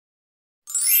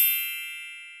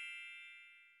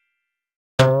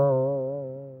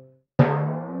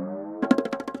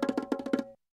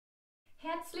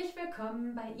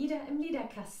willkommen bei Ida im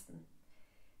Liederkasten.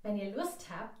 Wenn ihr Lust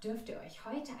habt, dürft ihr euch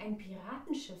heute ein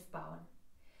Piratenschiff bauen.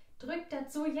 Drückt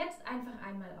dazu jetzt einfach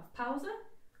einmal auf Pause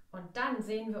und dann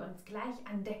sehen wir uns gleich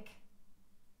an Deck.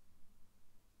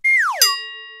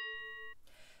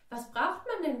 Was braucht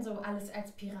man denn so alles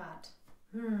als Pirat?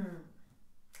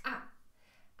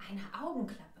 Eine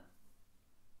Augenklappe.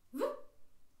 Wupp,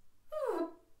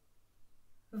 wupp,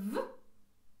 wupp,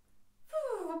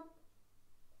 wupp.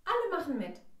 Alle machen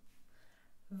mit.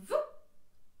 Wupp,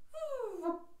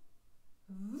 wupp,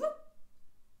 wupp,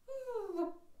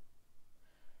 wupp.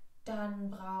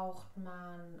 Dann braucht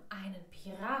man einen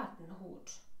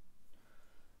Piratenhut.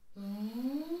 Und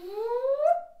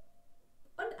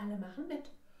alle machen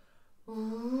mit.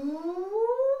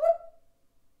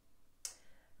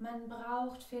 Man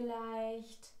braucht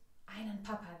vielleicht einen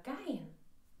Papageien.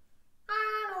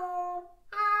 Hallo,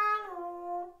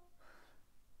 hallo.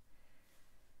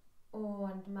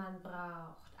 Und man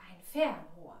braucht ein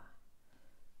Fernrohr.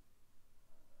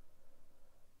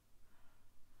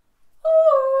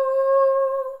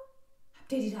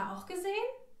 Habt ihr die da auch gesehen?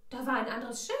 Da war ein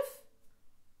anderes Schiff.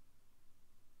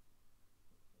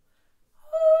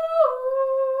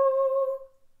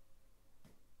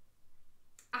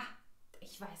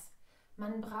 Ich weiß,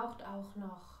 man braucht auch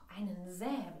noch einen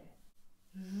Säbel.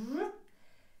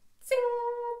 Zing,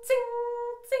 zing,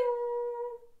 zing.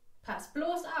 Pass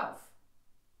bloß auf.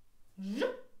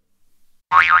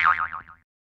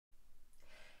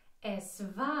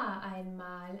 Es war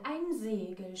einmal ein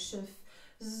Segelschiff.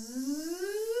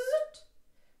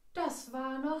 Das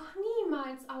war noch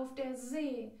niemals auf der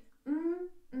See.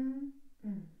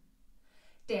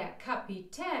 Der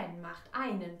Kapitän macht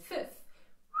einen Pfiff.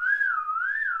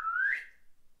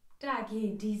 Da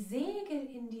gehen die Segel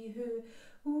in die Höhe.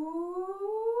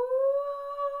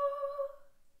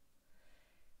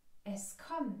 Es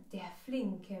kommt der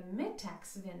flinke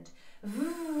Mittagswind.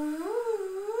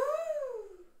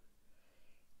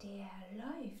 Der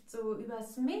läuft so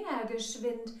übers Meer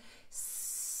geschwind.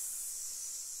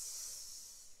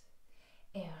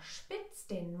 Er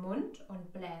spitzt den Mund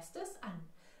und bläst es an.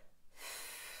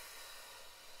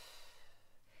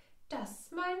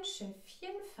 Dass mein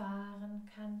Schiffchen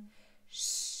fahren kann.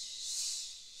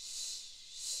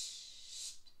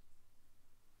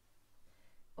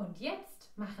 Und jetzt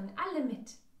machen alle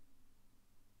mit.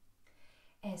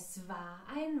 Es war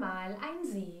einmal ein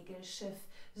Segelschiff.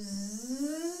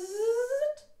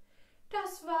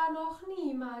 Das war noch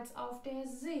niemals auf der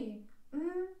See.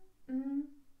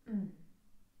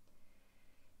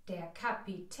 Der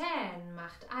Kapitän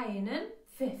macht einen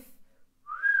Pfiff.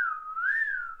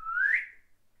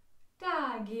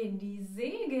 Da gehen die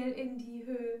Segel in die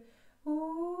Höhe.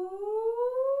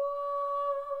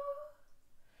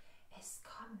 Es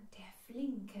kommt der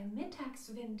flinke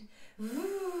Mittagswind.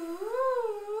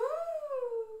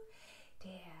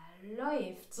 Der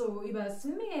läuft so übers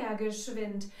Meer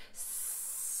geschwind.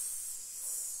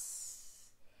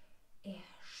 Er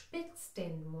spitzt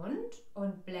den Mund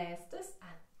und bläst es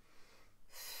an.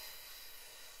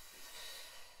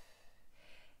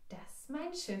 Dass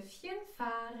mein Schiffchen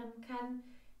fahren kann.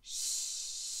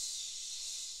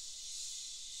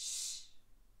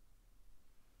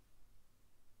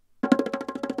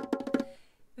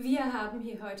 Wir haben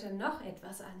hier heute noch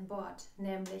etwas an Bord,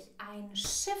 nämlich ein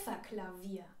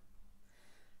Schifferklavier.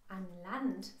 An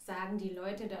Land sagen die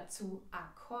Leute dazu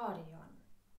Akkordeon.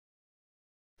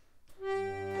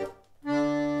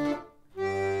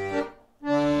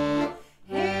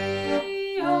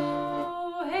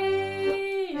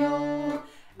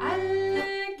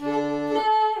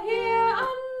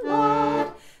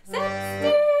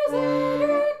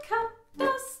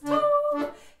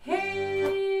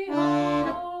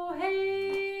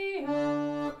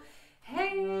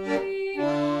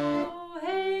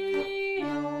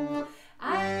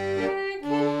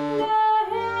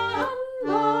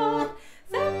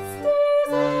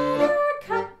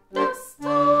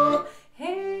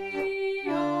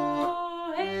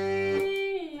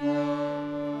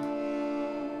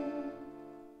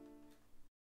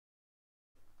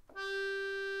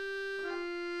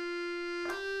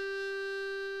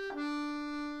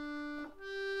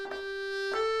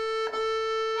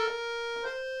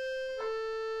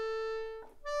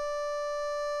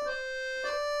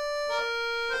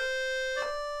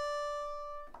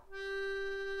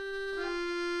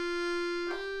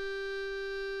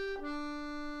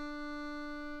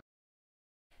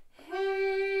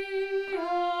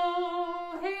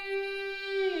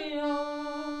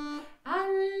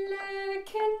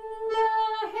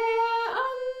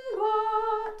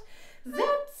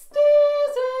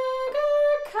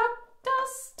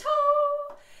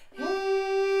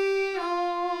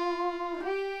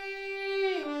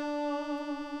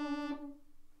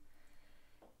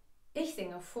 Ich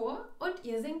singe vor und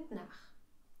ihr singt nach.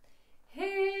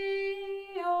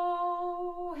 Hejo,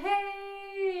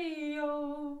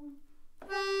 hejo,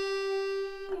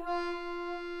 hejo,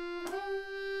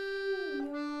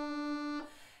 hejo.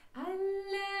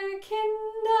 Alle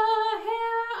Kinder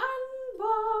her an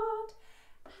Bord,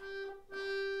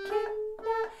 alle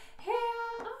Kinder her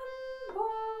an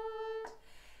Bord.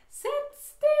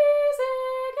 Setzt die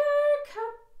Segel,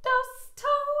 kappt das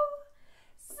Tau,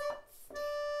 setzt die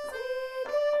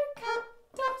Segel,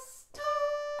 kappt das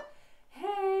Tau.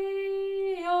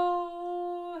 Hejo,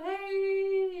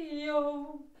 hejo,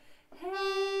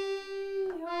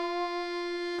 hejo, hejo.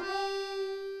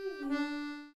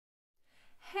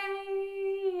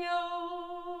 Hejo,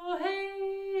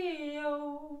 hejo, hejo,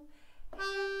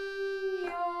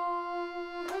 hejo.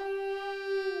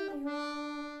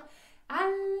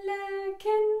 Alle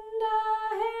Kinder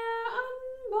her an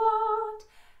Bord,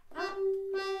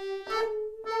 alle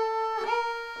Kinder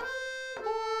her an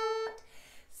Bord.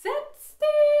 Setzt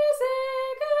die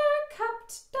Segel,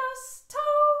 kappt das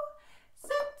Tau,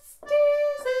 setzt die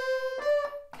Segel,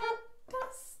 kappt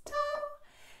das Tau.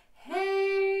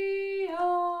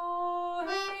 Hejo,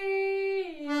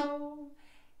 hejo,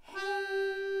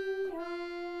 hejo,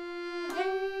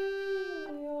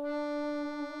 hejo.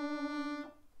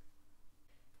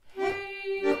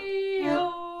 Hejo,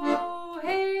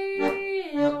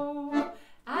 hejo,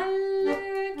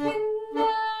 alle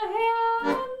Kinder her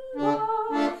an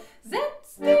Bord.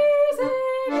 Setzt die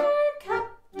Segel,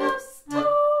 kappt das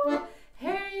Tau.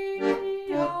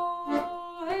 Hejo,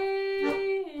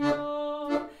 hejo,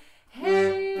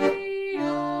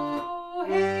 hejo,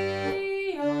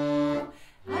 hejo.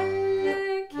 Alle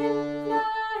Kinder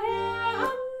her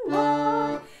an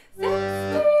Bord. Setzt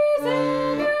die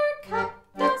Segel, kappt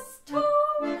das Tau.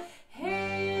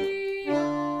 Hejo,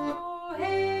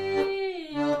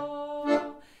 hejo,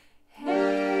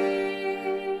 hey.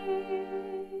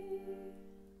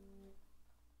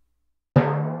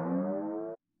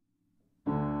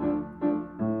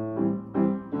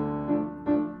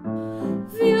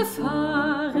 Wir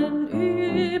fahren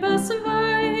übers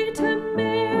weite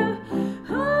Meer,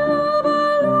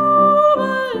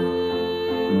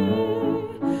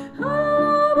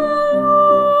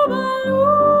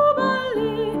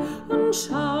 Hallabalubali, und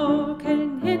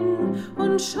schaukeln hin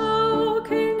und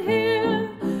schaukeln her,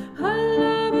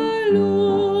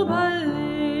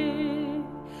 Hallabalubali.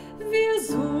 Wir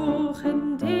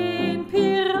suchen den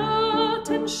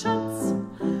Piratenschatz,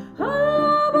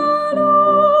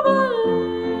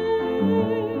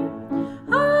 Hallabalubali,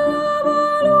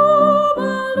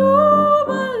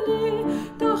 Hallabalubali,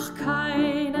 doch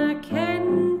keiner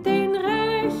kennt den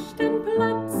rechten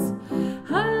Platz,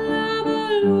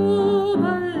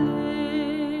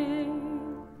 Hallabalubali.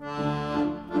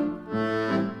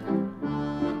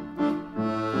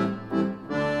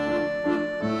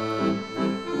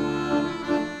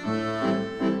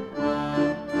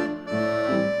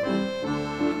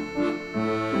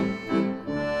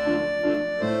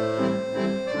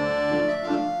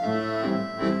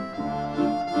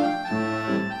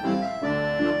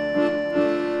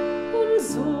 Und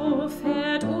so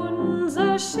fährt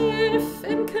unser Schiff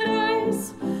im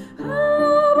Kreis,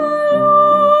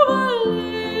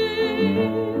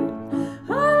 Hallabalubali,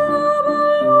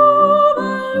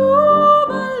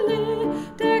 Hallabalubali.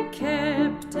 Der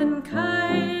Käpt'n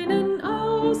keinen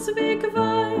Ausweg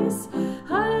weiß,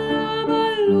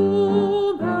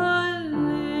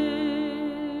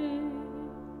 Hallabalubali.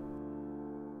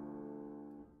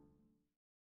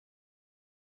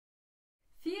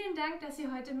 Vielen Dank, dass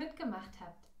ihr heute mitgemacht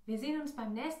habt. Wir sehen uns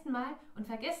beim nächsten Mal und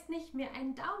vergesst nicht, mir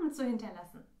einen Daumen zu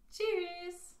hinterlassen.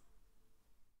 Tschüss!